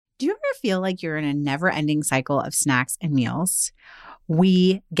Do you ever feel like you're in a never-ending cycle of snacks and meals?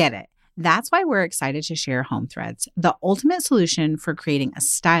 We get it. That's why we're excited to share Home Threads, the ultimate solution for creating a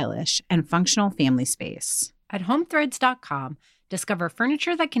stylish and functional family space. At homethreads.com, discover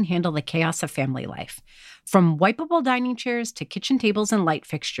furniture that can handle the chaos of family life. From wipeable dining chairs to kitchen tables and light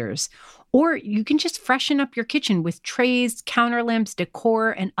fixtures. Or you can just freshen up your kitchen with trays, counter lamps,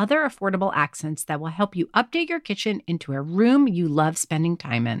 decor, and other affordable accents that will help you update your kitchen into a room you love spending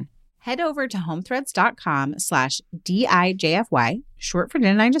time in. Head over to homethreads.com/DIJFY, short for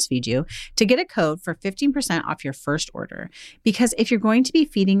Didn't I Just Feed You, to get a code for 15% off your first order. Because if you're going to be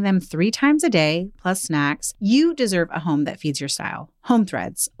feeding them 3 times a day, plus snacks, you deserve a home that feeds your style. Home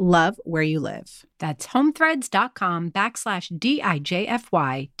Threads, love where you live. That's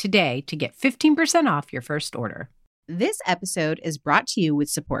homethreads.com/DIJFY today to get 15% off your first order. This episode is brought to you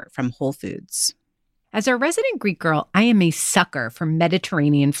with support from Whole Foods. As a resident Greek girl, I am a sucker for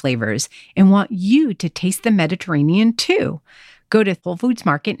Mediterranean flavors and want you to taste the Mediterranean too. Go to Whole Foods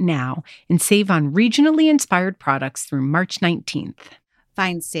Market now and save on regionally inspired products through March 19th.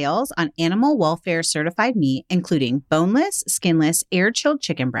 Find sales on animal welfare certified meat, including boneless, skinless, air-chilled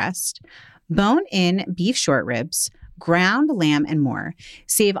chicken breast, bone-in beef short ribs, ground lamb, and more.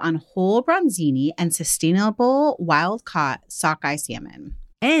 Save on whole bronzini and sustainable wild-caught sockeye salmon.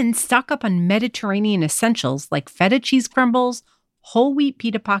 And stock up on Mediterranean essentials like feta cheese crumbles, whole wheat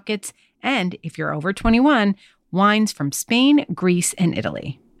pita pockets, and, if you're over 21, wines from Spain, Greece, and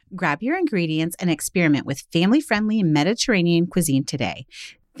Italy. Grab your ingredients and experiment with family-friendly Mediterranean cuisine today.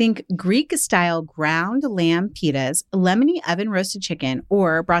 Think Greek-style ground lamb pitas, lemony oven-roasted chicken,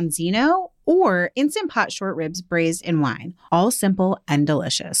 or bronzino, or instant pot short ribs braised in wine. All simple and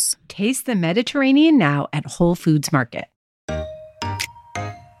delicious. Taste the Mediterranean now at Whole Foods Market.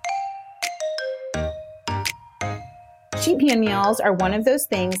 Sheet pan meals are one of those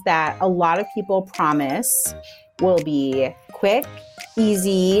things that a lot of people promise will be quick,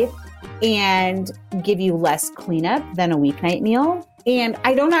 easy, and give you less cleanup than a weeknight meal. And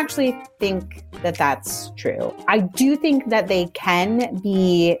I don't actually think that that's true. I do think that they can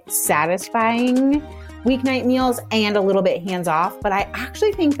be satisfying weeknight meals and a little bit hands-off, but I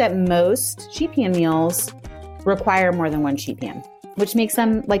actually think that most sheet pan meals require more than one sheet pan, which makes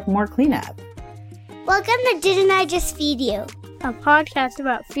them like more cleanup. Welcome to Didn't I Just Feed You? A podcast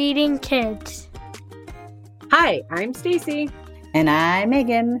about feeding kids. Hi, I'm Stacy. And I'm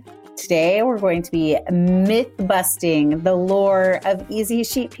Megan. Today we're going to be myth-busting the lore of easy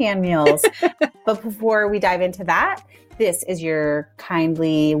sheet pan meals. But before we dive into that, this is your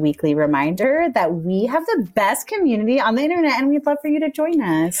kindly weekly reminder that we have the best community on the internet and we'd love for you to join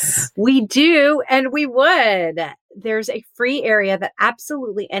us. We do, and we would. There's a free area that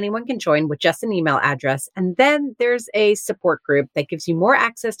absolutely anyone can join with just an email address. And then there's a support group that gives you more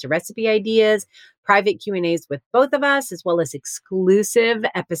access to recipe ideas, private Q&As with both of us, as well as exclusive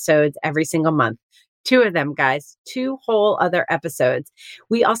episodes every single month. 2 of them, guys, 2 whole other episodes.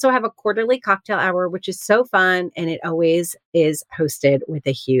 We also have a quarterly cocktail hour, which is so fun. And it always is hosted with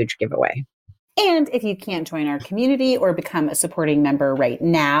a huge giveaway. And if you can't join our community or become a supporting member right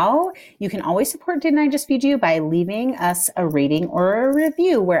now, you can always support Didn't I Just Feed You by leaving us a rating or a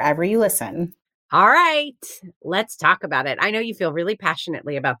review wherever you listen. All right, let's talk about it. I know you feel really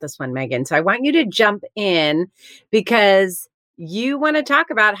passionately about this one, Megan. So I want you to jump in because you want to talk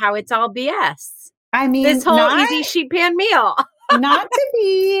about how it's all BS. I mean, this whole easy sheet pan meal. Not to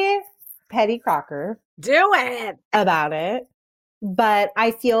be Petty Crocker. Do it. About it. But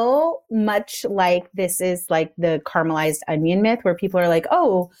I feel much like this is like the caramelized onion myth where people are like,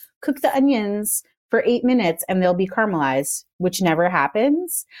 oh, cook the onions for 8 minutes and they'll be caramelized, which never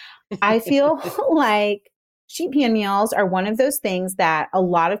happens. I feel like sheet pan meals are one of those things that a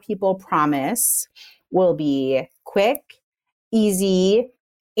lot of people promise will be quick, easy,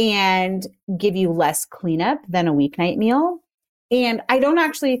 and give you less cleanup than a weeknight meal. And I don't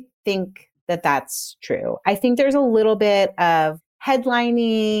actually think that that's true. I think there's a little bit of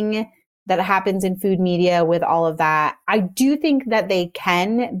headlining that happens in food media with all of that. I do think that they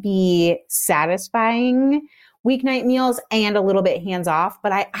can be satisfying weeknight meals and a little bit hands-off,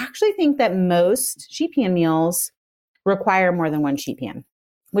 but I actually think that most sheet pan meals require more than one sheet pan,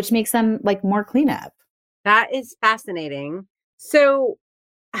 which makes them like more cleanup. That is fascinating. So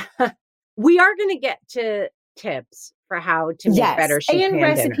we are going to get to tips for how to make better sheet pan and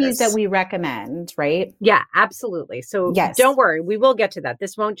recipes dinners that we recommend, right? Yeah, absolutely. So don't worry, we will get to that.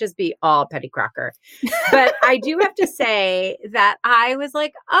 This won't just be all Petty Crocker. But I do have to say that I was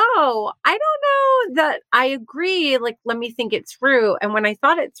like, oh, I don't know that I agree. Like, let me think it through. And when I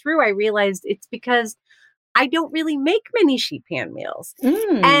thought it through, I realized it's because I don't really make many sheet pan meals.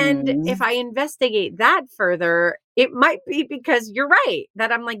 Mm. And if I investigate that further, it might be because you're right,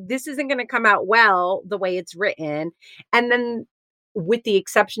 that I'm like, this isn't going to come out well the way it's written. And then, with the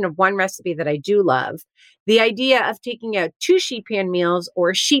exception of one recipe that I do love, the idea of taking out 2 sheet pan meals or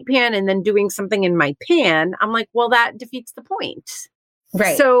a sheet pan and then doing something in my pan, I'm like, well, that defeats the point.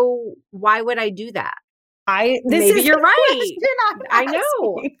 Right. So why would I do that? Maybe you're right. I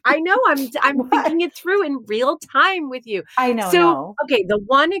know. I'm What? thinking it through in real time with you. I know. So, okay, the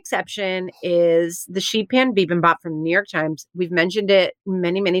one exception is the sheet pan bibimbap from the New York Times. We've mentioned it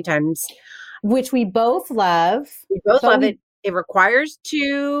many, many times. Which we both love. We both love it. It requires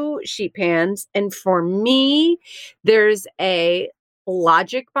 2 sheet pans. And for me, there's a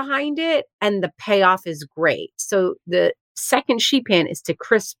logic behind it and the payoff is great. So the second sheet pan is to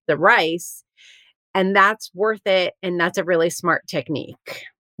crisp the rice. And that's worth it. And that's a really smart technique.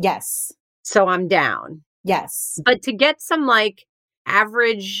 Yes. So I'm down. Yes. But to get some like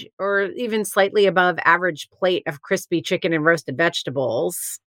average or even slightly above average plate of crispy chicken and roasted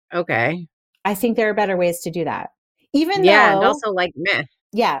vegetables, okay. I think there are better ways to do that. Even and also like meh.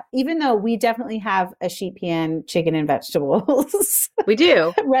 Yeah, even though we definitely have a sheet pan chicken and vegetables We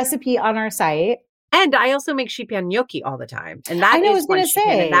do. recipe on our site. And I also make sheet pan gnocchi all the time. And that I know, I is was gonna one sheet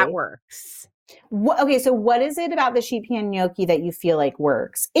pan, say. and that works. Okay, so what is it about the sheet pan gnocchi that you feel like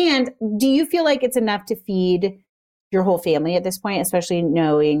works? And do you feel like it's enough to feed your whole family at this point, especially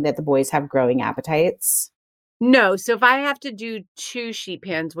knowing that the boys have growing appetites? No. So if I have to do 2 sheet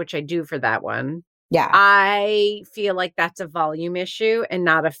pans, which I do for that one, Yeah. I feel like that's a volume issue and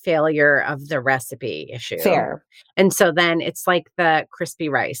not a failure of the recipe issue. Fair. And so then it's like the crispy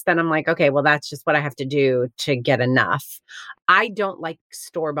rice. Then I'm like, okay, well, that's just what I have to do to get enough. I don't like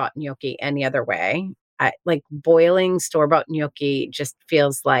store-bought gnocchi any other way. Like boiling store-bought gnocchi just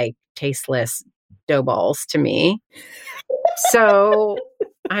feels like tasteless dough balls to me. So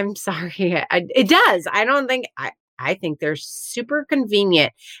I'm sorry. It does. I think they're super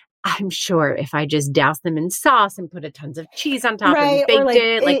convenient. I'm sure if I just douse them in sauce and put a tons of cheese on top and baked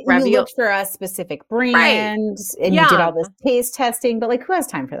it like ravioli. You looked for a specific brand and you did all this taste testing, but like who has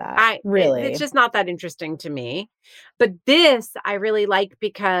time for that? Really? It's just not that interesting to me. But this I really like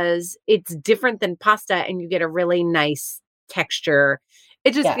because it's different than pasta and you get a really nice texture.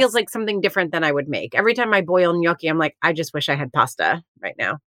 It just feels like something different than I would make. Every time I boil gnocchi, I'm like, I just wish I had pasta right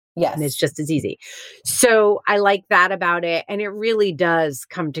now. Yes. And it's just as easy. So I like that about it. And it really does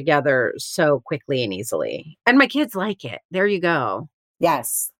come together so quickly and easily. And my kids like it. There you go.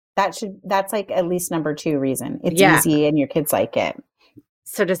 Yes. That's like at least number 2 reason. It's easy and your kids like it.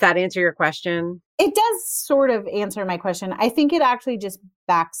 So does that answer your question? It does sort of answer my question. I think it actually just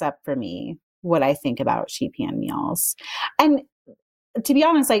backs up for me what I think about sheet pan meals. And to be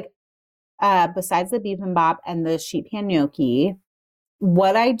honest, like besides the bibimbap and the sheet pan gnocchi,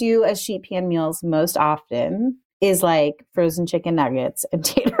 what I do as sheet pan meals most often is like frozen chicken nuggets and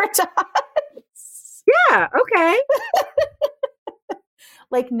tater tots. Yeah, okay.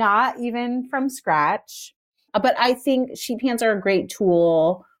 Like not even from scratch. But I think sheet pans are a great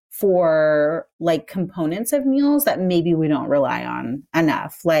tool for like components of meals that maybe we don't rely on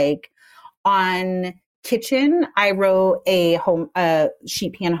enough. Like on Kitchen, I wrote a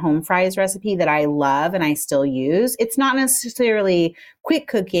sheet pan home fries recipe that I love and I still use. It's not necessarily quick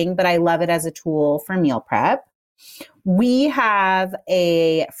cooking, but I love it as a tool for meal prep. We have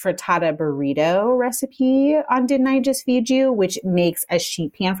a frittata burrito recipe on Didn't I Just Feed You, which makes a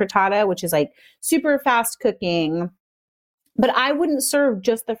sheet pan frittata, which is like super fast cooking. But I wouldn't serve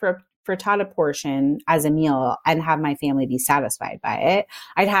just the frittata portion as a meal and have my family be satisfied by it.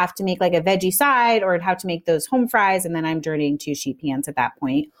 I'd have to make like a veggie side, or I'd have to make those home fries, and then I'm dirtying 2 sheet pans at that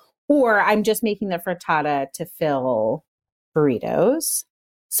point. Or I'm just making the frittata to fill burritos.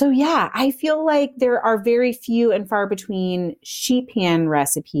 So yeah, I feel like there are very few and far between sheet pan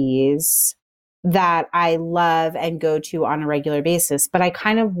recipes that I love and go to on a regular basis, but I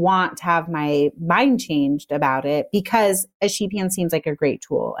kind of want to have my mind changed about it because a sheet pan seems like a great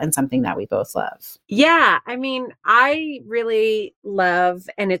tool and something that we both love. Yeah. I mean, I really love,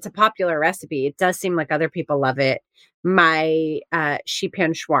 and it's a popular recipe. It does seem like other people love it. My sheet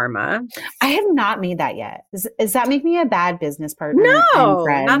pan shawarma. I have not made that yet. Does that make me a bad business partner? No,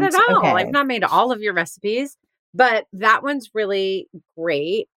 not at all. Okay. I've not made all of your recipes, but that one's really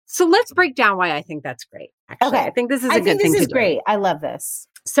great. So let's break down why I think that's great. Actually, Okay. I think this is a good thing to do. This is great. I love this.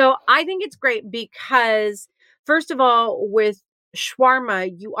 So I think it's great because, first of all, with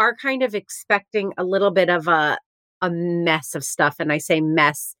shawarma, you are kind of expecting a little bit of a mess of stuff. And I say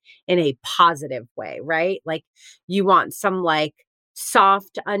mess in a positive way, right? Like you want some like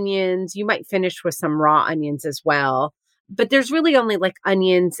soft onions. You might finish with some raw onions as well. But there's really only like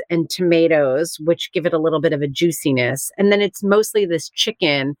onions and tomatoes, which give it a little bit of a juiciness. And then it's mostly this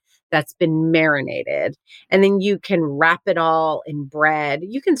chicken that's been marinated. And then you can wrap it all in bread.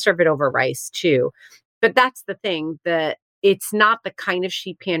 You can serve it over rice too. But that's the thing, that it's not the kind of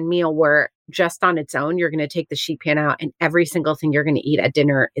sheet pan meal where just on its own, you're going to take the sheet pan out and every single thing you're going to eat at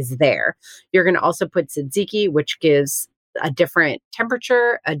dinner is there. You're going to also put tzatziki, which gives a different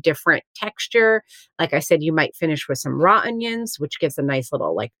temperature, a different texture. Like I said, you might finish with some raw onions, which gives a nice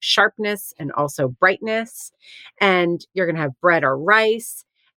little like sharpness and also brightness. And you're going to have bread or rice.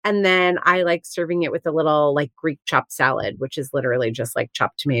 And then I like serving it with a little like Greek chopped salad, which is literally just like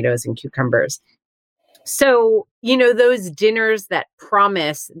chopped tomatoes and cucumbers. So, those dinners that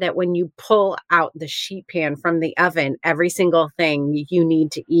promise that when you pull out the sheet pan from the oven, every single thing you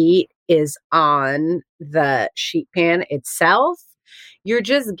need to eat is on the sheet pan itself. You're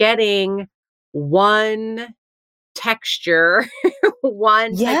just getting one texture,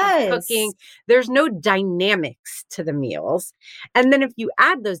 one type of cooking. There's no dynamics to the meals. And then if you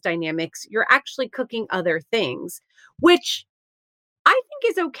add those dynamics, you're actually cooking other things, which I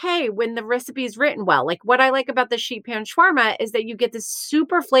think is okay when the recipe is written well. Like what I like about the sheet pan shawarma is that you get this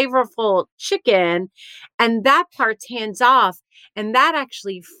super flavorful chicken and that part's hands off. And that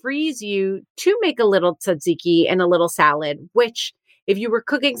actually frees you to make a little tzatziki and a little salad, which if you were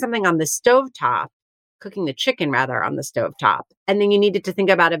cooking something on the stovetop, cooking the chicken rather on the stovetop, and then you needed to think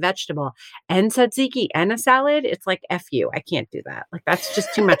about a vegetable and tzatziki and a salad, it's like, F you, I can't do that. Like that's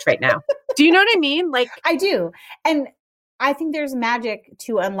just too much right now. Do you know what I mean? Like I do. And I think there's magic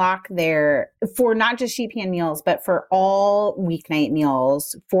to unlock there for not just sheet pan meals, but for all weeknight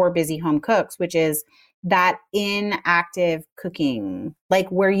meals for busy home cooks, which is that inactive cooking, like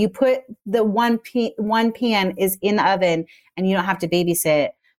where you put the one pan is in the oven and you don't have to babysit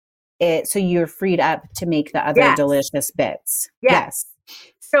it. So you're freed up to make the other delicious bits. Yes.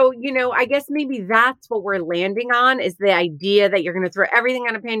 So, I guess maybe that's what we're landing on is the idea that you're going to throw everything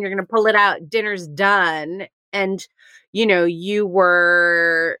on a pan, you're going to pull it out, dinner's done. And, you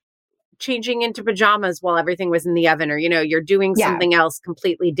were changing into pajamas while everything was in the oven, or, you're doing something else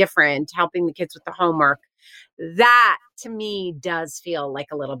completely different, helping the kids with the homework. That to me does feel like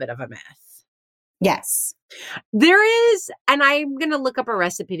a little bit of a myth. Yes. There is, and I'm going to look up a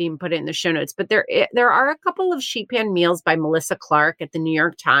recipe and put it in the show notes, but there are a couple of sheet pan meals by Melissa Clark at the New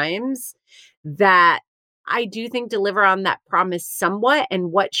York Times that I do think deliver on that promise somewhat.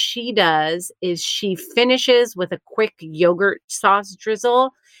 And what she does is she finishes with a quick yogurt sauce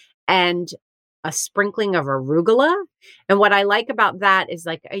drizzle and a sprinkling of arugula. And what I like about that is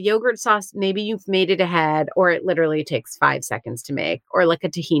like a yogurt sauce, maybe you've made it ahead or it literally takes 5 seconds to make, or like a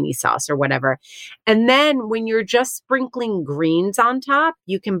tahini sauce or whatever. And then when you're just sprinkling greens on top,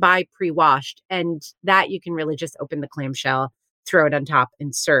 you can buy pre-washed, and that you can really just open the clamshell, throw it on top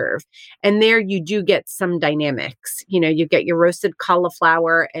and serve. And there you do get some dynamics. You get your roasted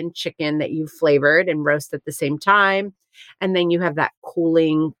cauliflower and chicken that you've flavored and roast at the same time. And then you have that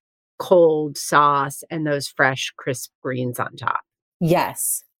cooling cold sauce and those fresh crisp greens on top.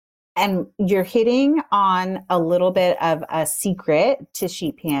 Yes. And you're hitting on a little bit of a secret to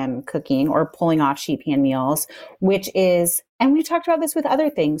sheet pan cooking or pulling off sheet pan meals, which is, and we talked about this with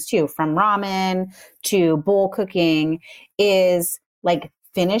other things too, from ramen to bowl cooking, is like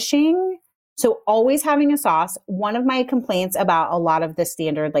finishing. So always having a sauce. One of my complaints about a lot of the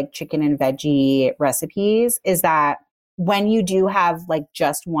standard like chicken and veggie recipes is that when you do have like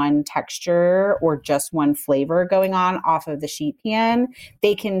just one texture or just one flavor going on off of the sheet pan,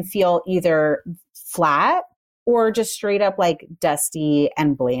 they can feel either flat or just straight up like dusty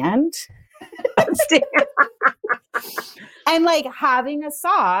and bland. And like having a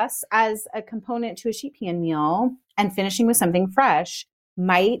sauce as a component to a sheet pan meal and finishing with something fresh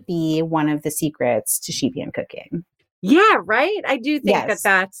might be one of the secrets to sheet pan cooking. Yeah, right? I do think that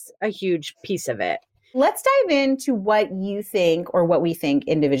that's a huge piece of it. Let's dive into what you think, or what we think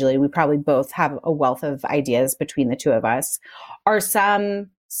individually. We probably both have a wealth of ideas between the two of us, are some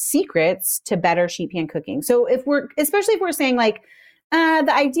secrets to better sheet pan cooking. So especially if we're saying like,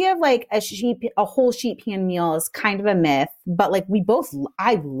 the idea of like a whole sheet pan meal is kind of a myth, but like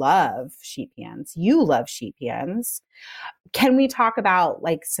I love sheet pans. You love sheet pans. Can we talk about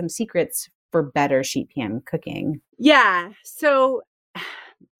like some secrets for better sheet pan cooking? Yeah. So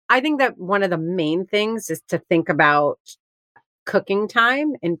I think that one of the main things is to think about cooking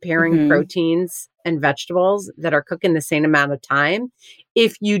time and pairing proteins and vegetables that are cooking the same amount of time.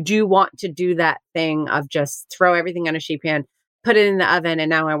 If you do want to do that thing of just throw everything on a sheet pan, put it in the oven, and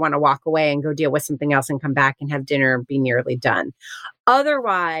now I want to walk away and go deal with something else and come back and have dinner and be nearly done.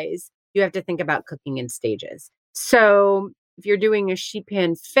 Otherwise, you have to think about cooking in stages. So if you're doing a sheet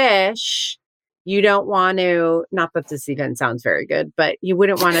pan fish, you don't want to, not that this even sounds very good, but you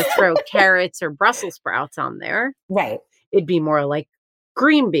wouldn't want to throw carrots or Brussels sprouts on there. Right. It'd be more like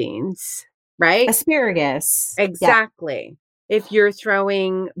green beans, right? Asparagus. Exactly. If you're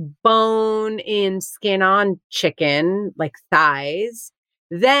throwing bone in skin on chicken, like thighs,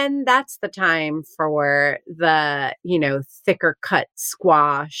 then that's the time for the, thicker cut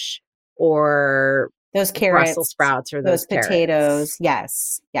squash or those carrots, Brussels sprouts or those potatoes.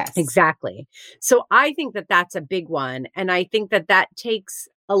 Carrots. Yes. Exactly. So I think that that's a big one. And I think that that takes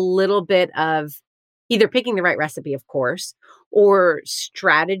a little bit of either picking the right recipe, of course, or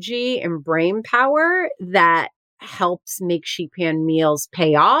strategy and brain power that helps make sheet pan meals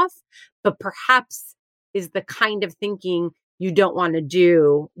pay off, but perhaps is the kind of thinking you don't want to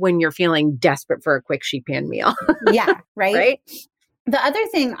do when you're feeling desperate for a quick sheet pan meal. Yeah, right? Right? The other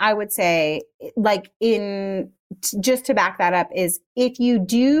thing I would say, just to back that up, is if you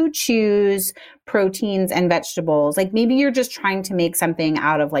do choose proteins and vegetables, like maybe you're just trying to make something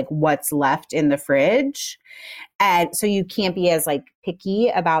out of like what's left in the fridge. And so you can't be as like picky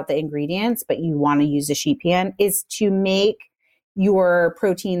about the ingredients, but you want to use a sheet pan, is to make your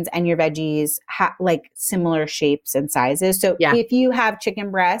proteins and your veggies like similar shapes and sizes. So if you have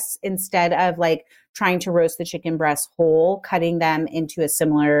chicken breasts, instead of like trying to roast the chicken breasts whole, cutting them into a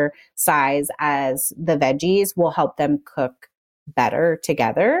similar size as the veggies will help them cook better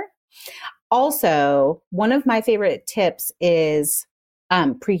together. Also, one of my favorite tips is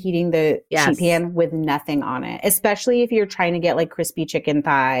preheating the sheet pan with nothing on it, especially if you're trying to get like crispy chicken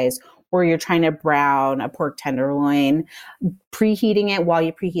thighs or you're trying to brown a pork tenderloin. Preheating it while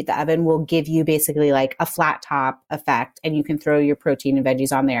you preheat the oven will give you basically like a flat top effect, and you can throw your protein and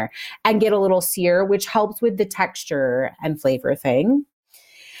veggies on there and get a little sear, which helps with the texture and flavor thing.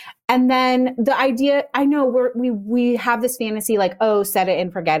 And then the idea, I know we have this fantasy like, oh, set it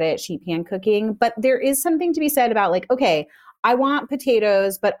and forget it, sheet pan cooking, but there is something to be said about like, okay, I want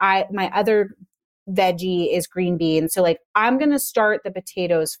potatoes, but my other veggie is green beans. So like I'm going to start the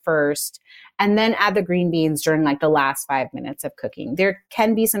potatoes first and then add the green beans during like the last 5 minutes of cooking. There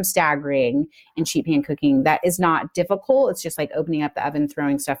can be some staggering in sheet pan cooking that is not difficult. It's just like opening up the oven,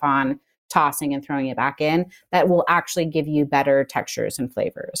 throwing stuff on, tossing and throwing it back in. That will actually give you better textures and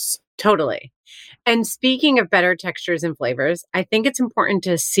flavors. Totally. And speaking of better textures and flavors, I think it's important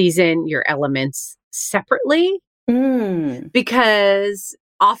to season your elements separately because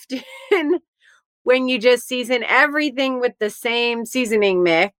often when you just season everything with the same seasoning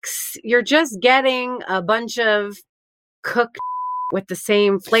mix, you're just getting a bunch of cooked with the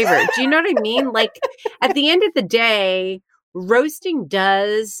same flavor. Do you know what I mean? Like at the end of the day, roasting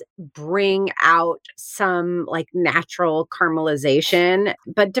does bring out some like natural caramelization,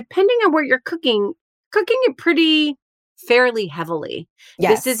 but depending on where you're cooking it pretty fairly heavily.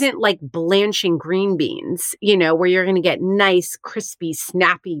 Yes. This isn't like blanching green beans, where you're going to get nice, crispy,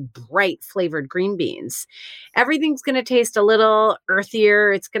 snappy, bright flavored green beans. Everything's going to taste a little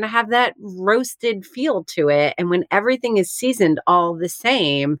earthier. It's going to have that roasted feel to it. And when everything is seasoned all the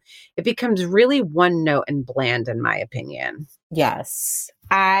same, it becomes really one note and bland, in my opinion. Yes,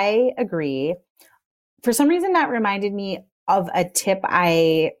 I agree. For some reason, that reminded me of a tip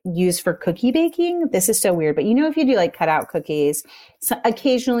I use for cookie baking. This is so weird, but if you do like cutout cookies, so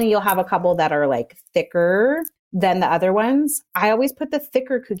occasionally you'll have a couple that are like thicker than the other ones. I always put the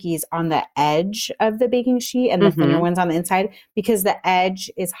thicker cookies on the edge of the baking sheet and the thinner ones on the inside because the edge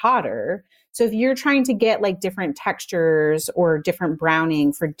is hotter. So if you're trying to get like different textures or different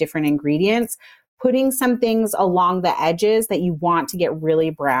browning for different ingredients, putting some things along the edges that you want to get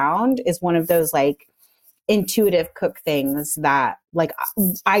really browned is one of those like intuitive cook things that like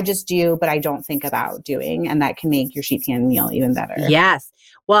I just do, but I don't think about doing. And that can make your sheet pan meal even better. Yes.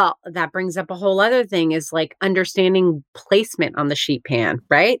 Well, that brings up a whole other thing is like understanding placement on the sheet pan,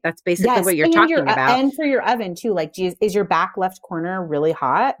 right? That's basically what you're talking about. And for your oven too. Like, is your back left corner really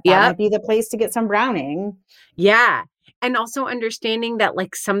hot? That might be the place to get some browning. Yeah. And also understanding that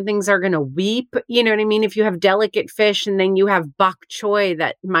like some things are going to weep, you know what I mean? If you have delicate fish and then you have bok choy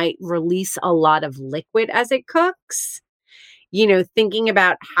that might release a lot of liquid as it cooks, thinking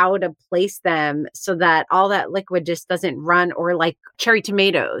about how to place them so that all that liquid just doesn't run, or like cherry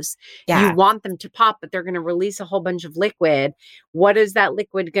tomatoes. Yeah. You want them to pop, but they're going to release a whole bunch of liquid. What is that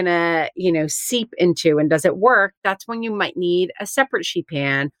liquid going to, seep into, and does it work? That's when you might need a separate sheet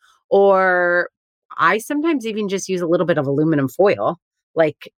pan, or I sometimes even just use a little bit of aluminum foil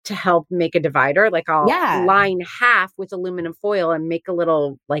like to help make a divider. Like I'll Yeah. line half with aluminum foil and make a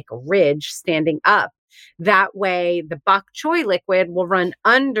little like ridge standing up. That way the bok choy liquid will run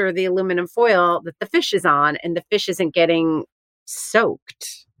under the aluminum foil that the fish is on, and the fish isn't getting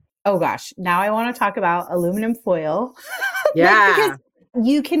soaked. Oh gosh. Now I want to talk about aluminum foil. Yeah. Because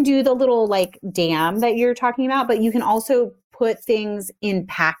you can do the little like dam that you're talking about, but you can also put things in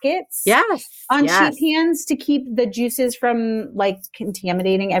packets Yes. on yes. sheet pans to keep the juices from like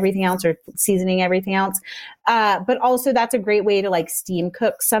contaminating everything else or seasoning everything else. But also that's a great way to like steam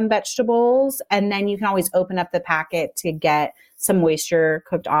cook some vegetables. And then you can always open up the packet to get some moisture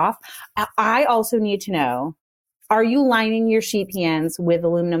cooked off. I also need to know, are you lining your sheet pans with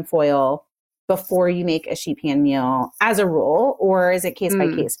aluminum foil before you make a sheet pan meal as a rule, or is it case by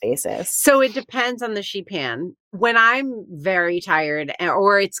case basis? So it depends on the sheet pan. When I'm very tired,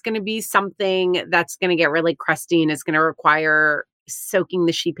 or it's going to be something that's going to get really crusty and it's going to require soaking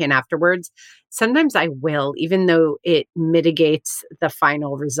the sheet pan afterwards, sometimes I will, even though it mitigates the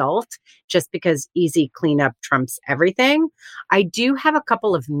final result, just because easy cleanup trumps everything. I do have a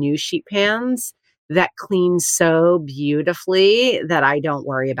couple of new sheet pans that clean so beautifully that I don't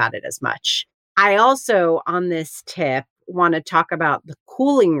worry about it as much. I also, on this tip, want to talk about the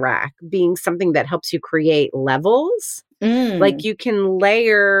cooling rack being something that helps you create levels. Like you can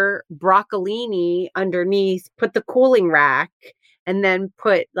layer broccolini underneath, put the cooling rack, and then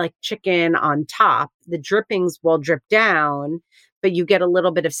put like chicken on top. The drippings will drip down, but you get a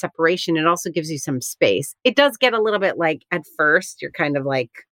little bit of separation. It also gives you some space. It does get a little bit like at first, you're kind of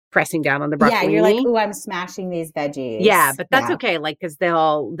like pressing down on the broccolini. Yeah, you're like, oh, I'm smashing these veggies. Yeah, but that's okay. Like, because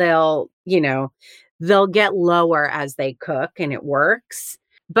they'll get lower as they cook, and it works.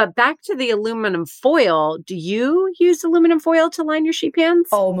 But back to the aluminum foil. Do you use aluminum foil to line your sheet pans?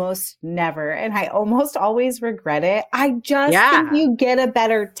 Almost never. And I almost always regret it. I just think you get a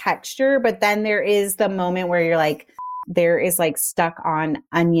better texture, but then there is the moment where you're like, there is like stuck on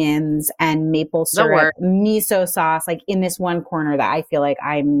onions and maple syrup, miso sauce, like in this one corner that I feel like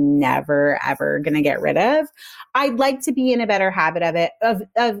I'm never, ever going to get rid of. I'd like to be in a better habit of it,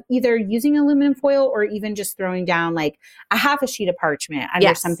 of either using aluminum foil or even just throwing down like a half a sheet of parchment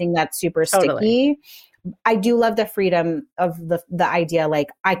under something that's super sticky. I do love the freedom of the idea, like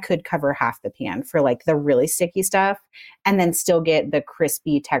I could cover half the pan for like the really sticky stuff and then still get the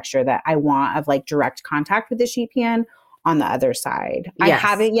crispy texture that I want of like direct contact with the sheet pan on the other side. I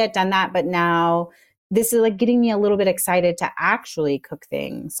haven't yet done that, but now this is like getting me a little bit excited to actually cook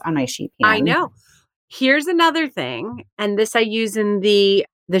things on my sheet pan. I know. Here's another thing, and this I use in the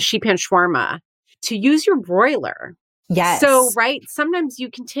sheet pan shawarma, to use your broiler. Yes. So, right, sometimes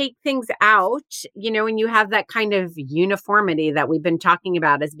you can take things out, and you have that kind of uniformity that we've been talking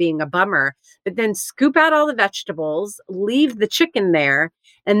about as being a bummer, but then scoop out all the vegetables, leave the chicken there,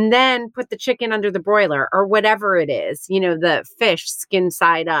 and then put the chicken under the broiler or whatever it is, the fish skin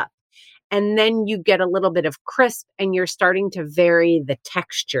side up. And then you get a little bit of crisp and you're starting to vary the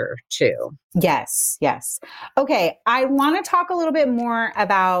texture too. Yes. Okay. I want to talk a little bit more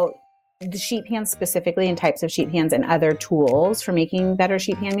about the sheet pans specifically and types of sheet pans and other tools for making better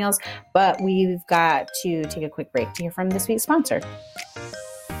sheet pan meals. But we've got to take a quick break to hear from this week's sponsor.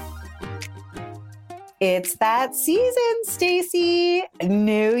 It's that season, Stacy.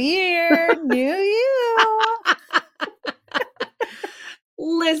 New year, new you.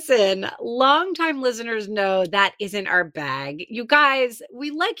 Listen, longtime listeners know that isn't our bag. You guys, we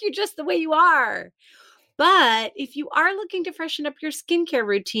like you just the way you are. But if you are looking to freshen up your skincare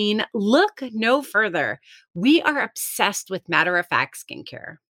routine, look no further. We are obsessed with Matter of Fact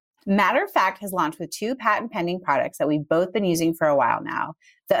skincare. Matter of Fact has launched with 2 patent pending products that we've both been using for a while now.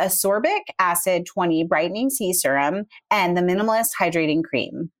 The Ascorbic Acid 20 Brightening C Serum and the Minimalist Hydrating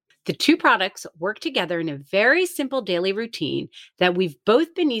Cream. The 2 products work together in a very simple daily routine that we've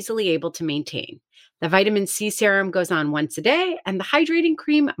both been easily able to maintain. The vitamin C serum goes on once a day and the hydrating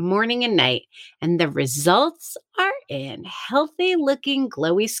cream morning and night. And the results are in healthy looking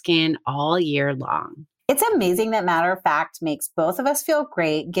glowy skin all year long. It's amazing that Matter of Fact makes both of us feel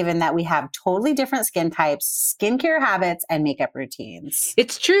great, given that we have totally different skin types, skincare habits, and makeup routines.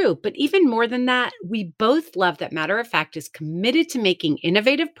 It's true, but even more than that, we both love that Matter of Fact is committed to making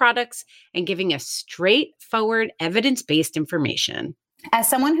innovative products and giving us straightforward, evidence-based information. As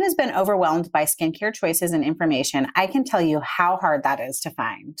someone who's been overwhelmed by skincare choices and information, I can tell you how hard that is to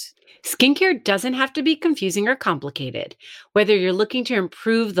find. Skincare doesn't have to be confusing or complicated. Whether you're looking to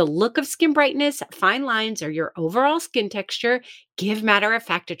improve the look of skin brightness, fine lines, or your overall skin texture, give Matter of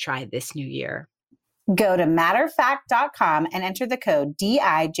Fact a try this new year. Go to matterfact.com and enter the code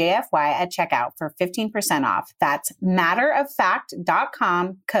DIJFY at checkout for 15% off. That's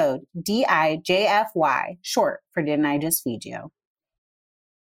matteroffact.com, code DIJFY, short for Didn't I Just Feed You?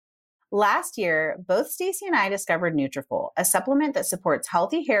 Last year, both Stacey and I discovered Nutrafol, a supplement that supports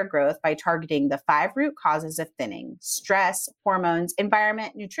healthy hair growth by targeting the 5 root causes of thinning: stress, hormones,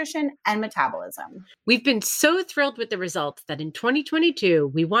 environment, nutrition, and metabolism. We've been so thrilled with the results that in 2022,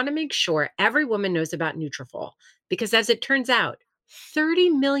 we want to make sure every woman knows about Nutrafol, because as it turns out, 30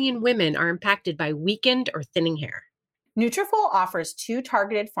 million women are impacted by weakened or thinning hair. Nutrafol offers 2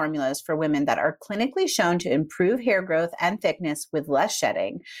 targeted formulas for women that are clinically shown to improve hair growth and thickness with less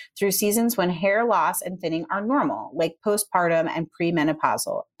shedding through seasons when hair loss and thinning are normal, like postpartum and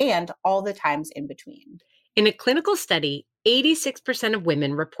premenopausal, and all the times in between. In a clinical study, 86% of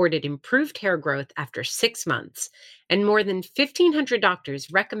women reported improved hair growth after 6 months, and more than 1,500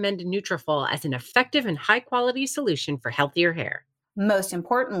 doctors recommended Nutrafol as an effective and high-quality solution for healthier hair. Most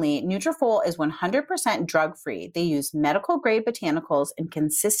importantly, Nutrafol is 100% drug-free. They use medical-grade botanicals in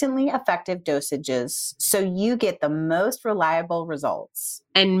consistently effective dosages, so you get the most reliable results.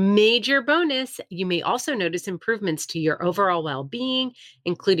 And major bonus, you may also notice improvements to your overall well-being,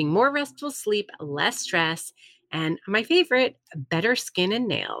 including more restful sleep, less stress, and my favorite, better skin and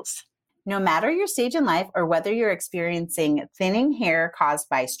nails. No matter your stage in life or whether you're experiencing thinning hair caused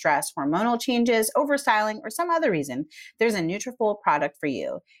by stress, hormonal changes, overstyling, or some other reason, there's a Nutrafol product for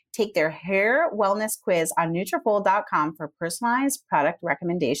you. Take their hair wellness quiz on Nutrafol.com for personalized product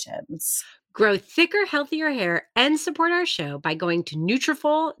recommendations. Grow thicker, healthier hair and support our show by going to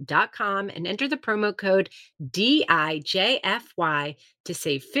Nutrafol.com and enter the promo code DIJFY to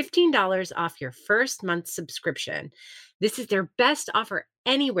save $15 off your first month's subscription. This is their best offer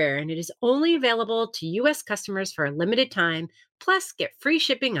anywhere, and it is only available to U.S. customers for a limited time. Plus, get free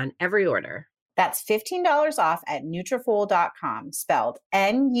shipping on every order. That's $15 off at Nutrafol.com, spelled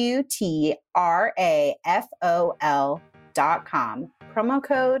Nutrafol.com. Promo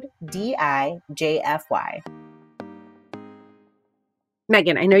code DIJFY.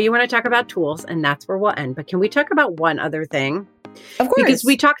 Megan, I know you want to talk about tools, and that's where we'll end, but can we talk about one other thing? Of course. Because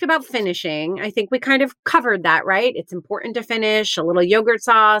we talked about finishing. I think we kind of covered that, right? It's important to finish a little yogurt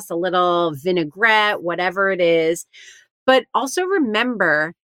sauce, a little vinaigrette, whatever it is. But also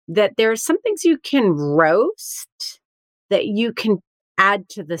remember that there are some things you can roast that you can add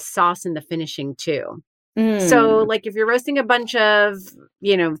to the sauce and the finishing too. So like if you're roasting a bunch of,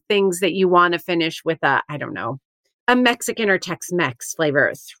 things that you want to finish with a Mexican or Tex-Mex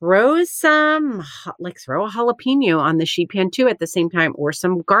flavor, throw a jalapeno on the sheet pan too at the same time, or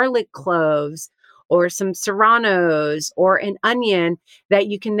some garlic cloves, or some serranos, or an onion that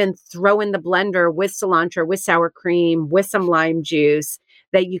you can then throw in the blender with cilantro, with sour cream, with some lime juice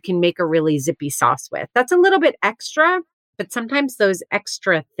that you can make a really zippy sauce with. That's a little bit extra, but sometimes those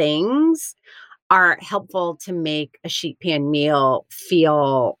extra things are helpful to make a sheet pan meal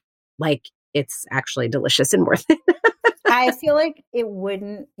feel like it's actually delicious and worth it. I feel like you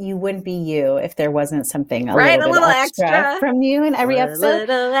wouldn't be you if there wasn't something a little extra from you in every episode. A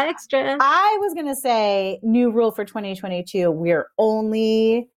little extra. I was going to say, new rule for 2022, we're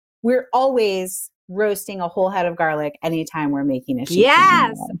always roasting a whole head of garlic anytime we're making a sheet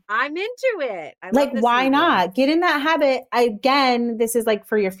pan meal. I'm into it. Why not? Get in that habit. Again, this is like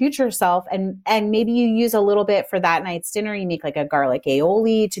for your future self, and maybe you use a little bit for that night's dinner. You make like a garlic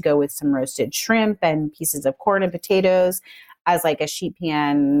aioli to go with some roasted shrimp and pieces of corn and potatoes as like a sheet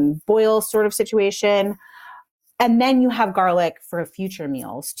pan boil sort of situation. And then you have garlic for future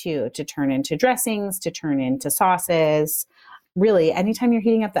meals too, to turn into dressings, to turn into sauces. Really, anytime you're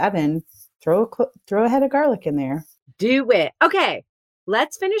heating up the oven, throw a head of garlic in there. Do it. Okay,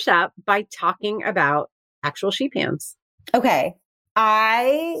 let's finish up by talking about actual sheet pans. Okay.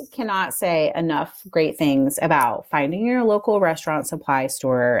 I cannot say enough great things about finding your local restaurant supply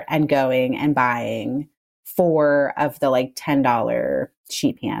store and going and buying 4 of the like $10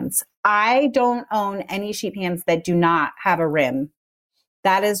 sheet pans. I don't own any sheet pans that do not have a rim.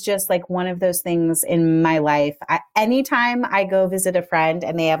 That is just like one of those things in my life. Anytime I go visit a friend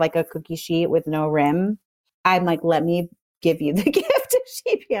and they have like a cookie sheet with no rim, I'm like, let me give you the gift of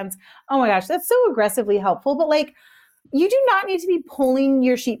sheet pans. Oh my gosh, that's so aggressively helpful. But like, you do not need to be pulling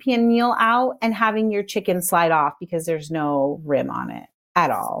your sheet pan meal out and having your chicken slide off because there's no rim on it at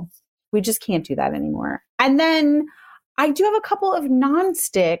all. We just can't do that anymore. And then I do have a couple of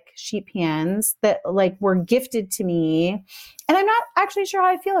nonstick sheet pans that like were gifted to me, and I'm not actually sure how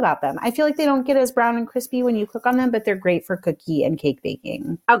I feel about them. I feel like they don't get as brown and crispy when you cook on them, but they're great for cookie and cake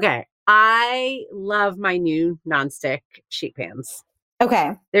baking. Okay. I love my new nonstick sheet pans.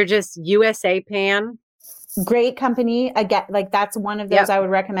 Okay. They're just USA Pan. Great company. Again, like that's one of those I would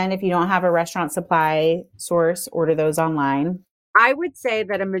recommend if you don't have a restaurant supply source, order those online. I would say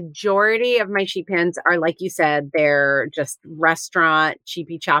that a majority of my sheet pans are, like you said, they're just restaurant,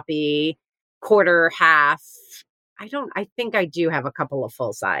 cheapy choppy, quarter, half. I think I do have a couple of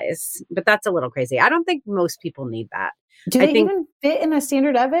full size, but that's a little crazy. I don't think most people need that. Do they even fit in a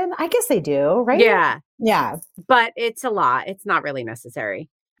standard oven? I guess they do, right? Yeah. Yeah. But it's a lot. It's not really necessary.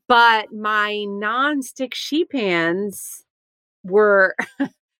 But my nonstick sheet pans were,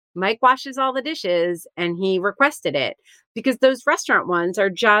 Mike washes all the dishes and he requested it because those restaurant ones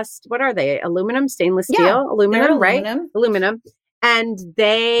are just, what are they? Aluminum, stainless steel, aluminum, right? Aluminum. And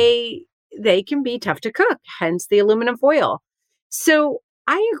they can be tough to cook, hence the aluminum foil. So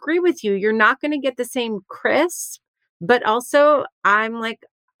I agree with you. You're not going to get the same crisp, but also I'm like,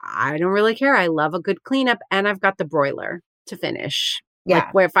 I don't really care. I love a good cleanup and I've got the broiler to finish. Yeah.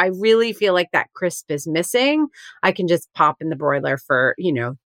 Like where if I really feel like that crisp is missing, I can just pop in the broiler for,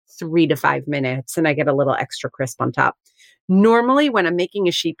 3 to 5 minutes and I get a little extra crisp on top. Normally when I'm making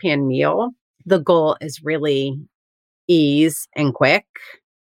a sheet pan meal, the goal is really ease and quick.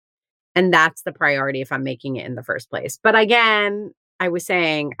 And that's the priority if I'm making it in the first place. But again, I was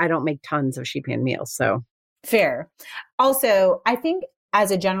saying I don't make tons of sheet pan meals. So fair. Also, I think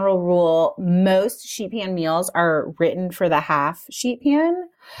as a general rule, most sheet pan meals are written for the half sheet pan.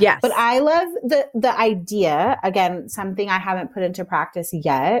 Yes. But I love the idea, again, something I haven't put into practice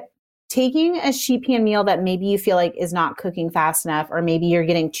yet, taking a sheet pan meal that maybe you feel like is not cooking fast enough, or maybe you're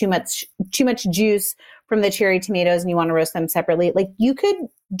getting too much juice from the cherry tomatoes and you want to roast them separately. Like you could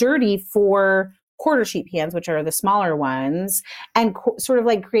dirty 4 quarter sheet pans, which are the smaller ones, and sort of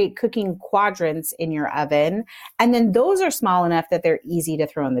like create cooking quadrants in your oven. And then those are small enough that they're easy to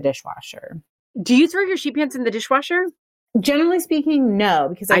throw in the dishwasher. Do you throw your sheet pans in the dishwasher? Generally speaking, no,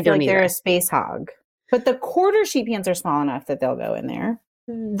 because I feel like either. they're a space hog. But the quarter sheet pans are small enough that they'll go in there.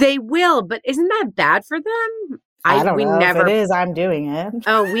 They will, but isn't that bad for them? I don't know. If it is, I'm doing it.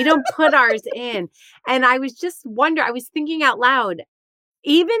 Oh, we don't put ours in. And I was just wondering, I was thinking out loud,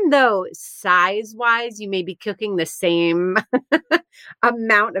 even though size-wise you may be cooking the same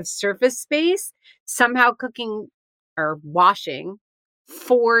amount of surface space, somehow cooking or washing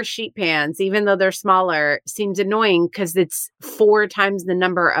 4 sheet pans, even though they're smaller, seems annoying because it's 4 times the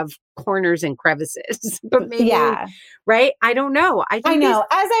number of corners and crevices. But maybe, right? I don't know. I know.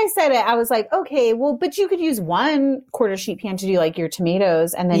 As I said it, I was like, okay, well, but you could use 1 quarter sheet pan to do like your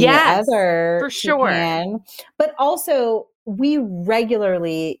tomatoes and then your other for sheet sure. pan. But also, we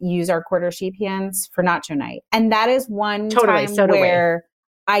regularly use our quarter sheet pans for nacho night. And that is one time where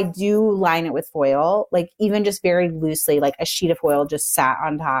I do line it with foil, like even just very loosely, like a sheet of foil just sat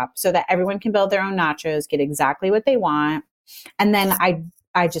on top so that everyone can build their own nachos, get exactly what they want. And then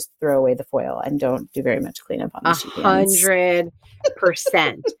I just throw away the foil and don't do very much cleanup on the sheet pans.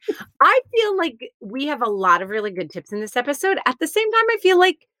 100%. I feel like we have a lot of really good tips in this episode. At the same time, I feel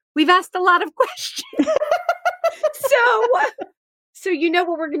like we've asked a lot of questions. So you know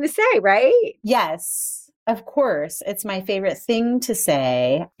what we're going to say, right? Yes. Of course, it's my favorite thing to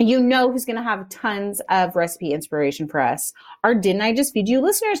say. You know who's going to have tons of recipe inspiration for us? Our Didn't I Just Feed You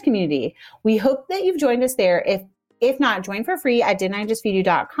listeners community. We hope that you've joined us there. If not, join for free at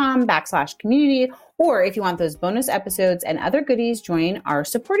didn'tijustfeedyou.com/community. Or if you want those bonus episodes and other goodies, join our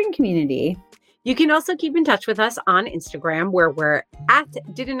supporting community. You can also keep in touch with us on Instagram, where we're at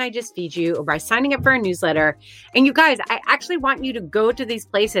Didn't I Just Feed You, or by signing up for our newsletter. And you guys, I actually want you to go to these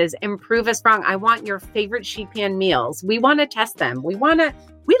places and prove us wrong. I want your favorite sheet pan meals. We want to test them. We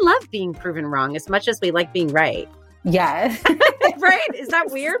love being proven wrong as much as we like being right. Yeah. Right? Is that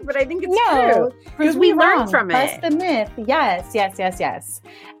weird? But I think it's true. Because we learn from it. That's the myth. Yes.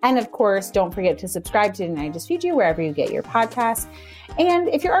 And of course, don't forget to subscribe to Didn't I Just Feed You wherever you get your podcasts. And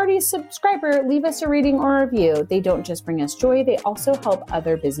if you're already a subscriber, leave us a rating or a review. They don't just bring us joy, they also help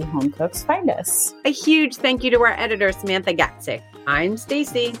other busy home cooks find us. A huge thank you to our editor, Samantha Gatzik. I'm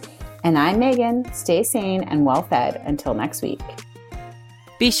Stacy. And I'm Megan. Stay sane and well fed until next week.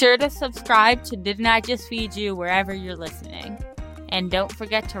 Be sure to subscribe to Didn't I Just Feed You wherever you're listening. And don't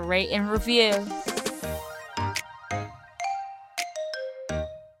forget to rate and review.